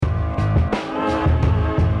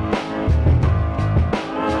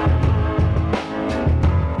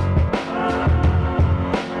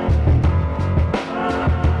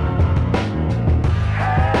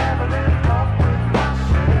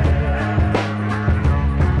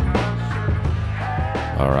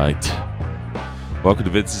night. Welcome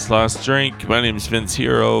to Vince's Last Drink. My name is Vince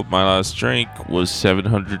Hero. My last drink was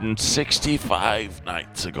 765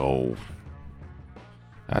 nights ago.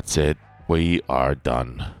 That's it. We are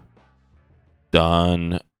done.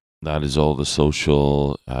 Done. That is all the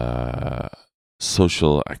social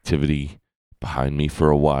activity behind me for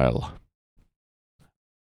a while.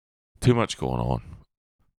 Too much going on.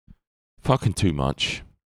 Fucking too much.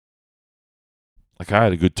 Like, I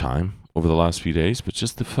had a good time over the last few days, but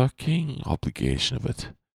just the fucking obligation of it.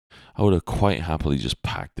 I would have quite happily just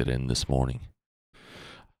packed it in this morning.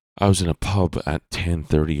 I was in a pub at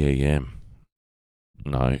 10:30 a.m.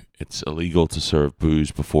 Now, it's illegal to serve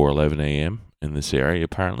booze before 11 a.m. in this area,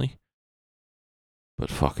 apparently.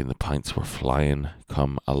 But fucking the pints were flying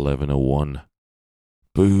come 11:01.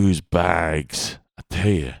 Booze bags, I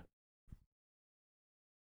tell you.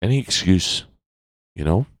 Any excuse, you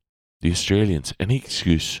know? The Australians, any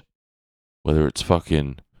excuse. Whether it's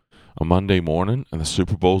fucking a Monday morning and the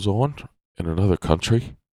Super Bowl's on in another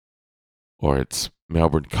country, or it's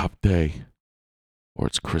Melbourne Cup Day, or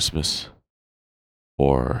it's Christmas,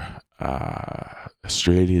 or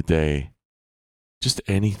Australia Day, just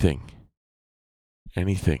anything.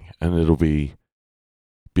 Anything. And it'll be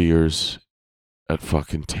beers at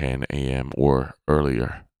fucking 10 a.m. or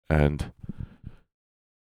earlier. And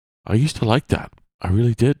I used to like that. I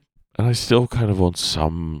really did. And I still kind of on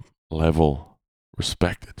some level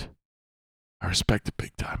respect it. I respect it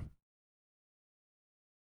big time.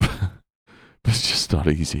 But it's just not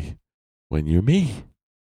easy when you're me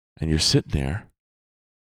and you're sitting there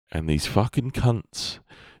and these fucking cunts.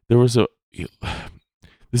 This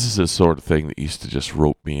is the sort of thing that used to just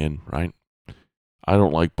rope me in, right? I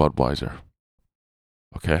don't like Budweiser.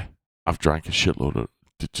 Okay? I've drank a shitload of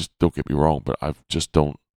it. Just don't get me wrong, but I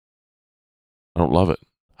don't love it.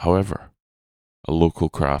 However, a local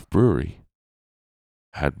craft brewery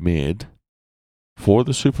had made, for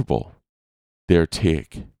the Super Bowl, their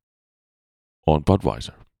take on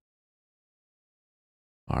Budweiser.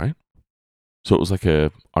 All right? So it was like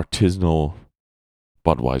a artisanal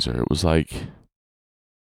Budweiser. It was like,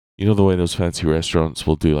 you know the way those fancy restaurants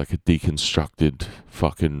will do like a deconstructed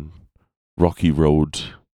fucking Rocky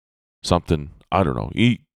Road something. I don't know.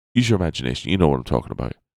 Use your imagination. You know what I'm talking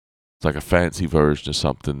about. It's like a fancy version of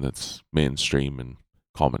something that's mainstream and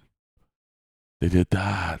common. They did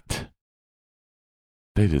that.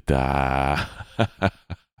 They did that.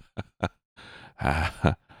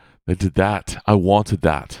 I wanted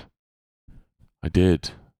that. I did.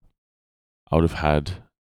 I would have had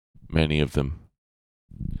many of them.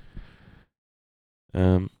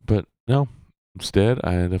 But no. Instead,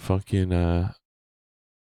 I had a fucking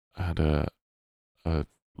lemon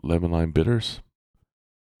lime bitters.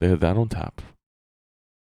 They had that on tap.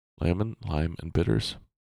 Lemon, lime, and bitters.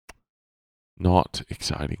 Not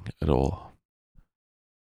exciting at all.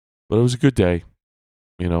 But it was a good day.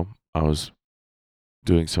 You know, I was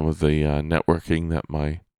doing some of the networking that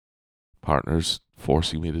my partner's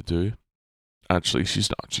forcing me to do. Actually, she's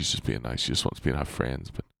not. She's just being nice. She just wants me to have friends.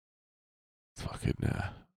 But it's fucking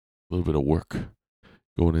a little bit of work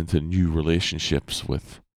going into new relationships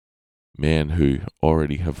with men who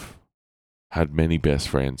already have had many best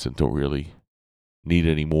friends and don't really need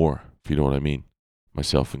any more, if you know what I mean,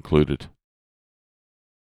 myself included.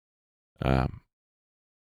 Yeah,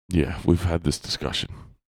 we've had this discussion.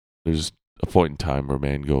 There's a point in time where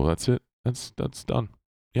men go, that's it, that's done.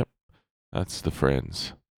 Yep, that's the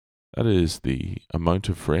friends. That is the amount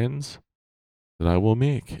of friends that I will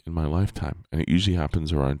make in my lifetime, and it usually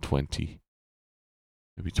happens around 20,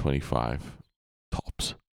 maybe 25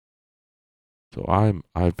 tops. So I'm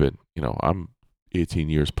 18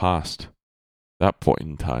 years past that point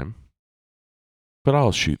in time. But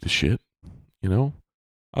I'll shoot the shit, you know?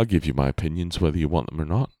 I'll give you my opinions whether you want them or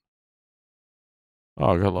not.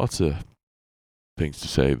 Oh, I got lots of things to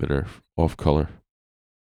say that are off color.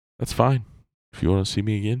 That's fine. If you want to see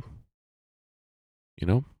me again, you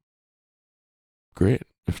know? Great.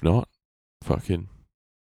 If not, fucking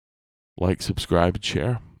like, subscribe, and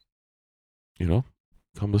share. You know?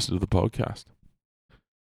 Come listen to the podcast.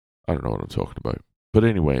 I don't know what I'm talking about. But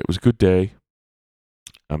anyway, it was a good day.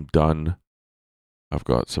 I'm done. I've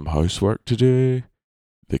got some housework to do.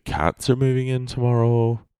 The cats are moving in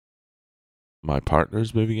tomorrow. My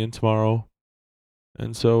partner's moving in tomorrow.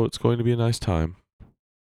 And so it's going to be a nice time.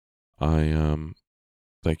 I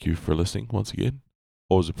thank you for listening once again.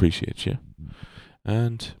 Always appreciate you.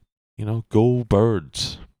 And, you know, go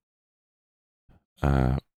Birds.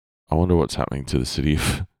 I wonder what's happening to the city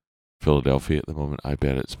of Philadelphia at the moment. I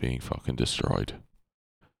bet it's being fucking destroyed.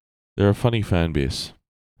 They're a funny fan base,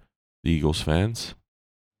 the Eagles fans.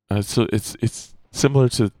 So it's similar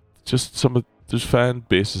to just there's fan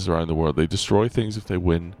bases around the world. They destroy things if they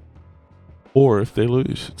win or if they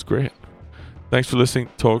lose. It's great. Thanks for listening.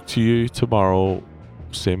 Talk to you tomorrow.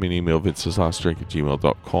 Send me an email,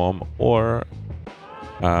 vinceslastdrink@gmail.com, or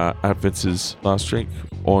at Vince's Last Drink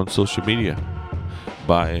on social media.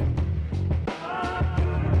 Bye.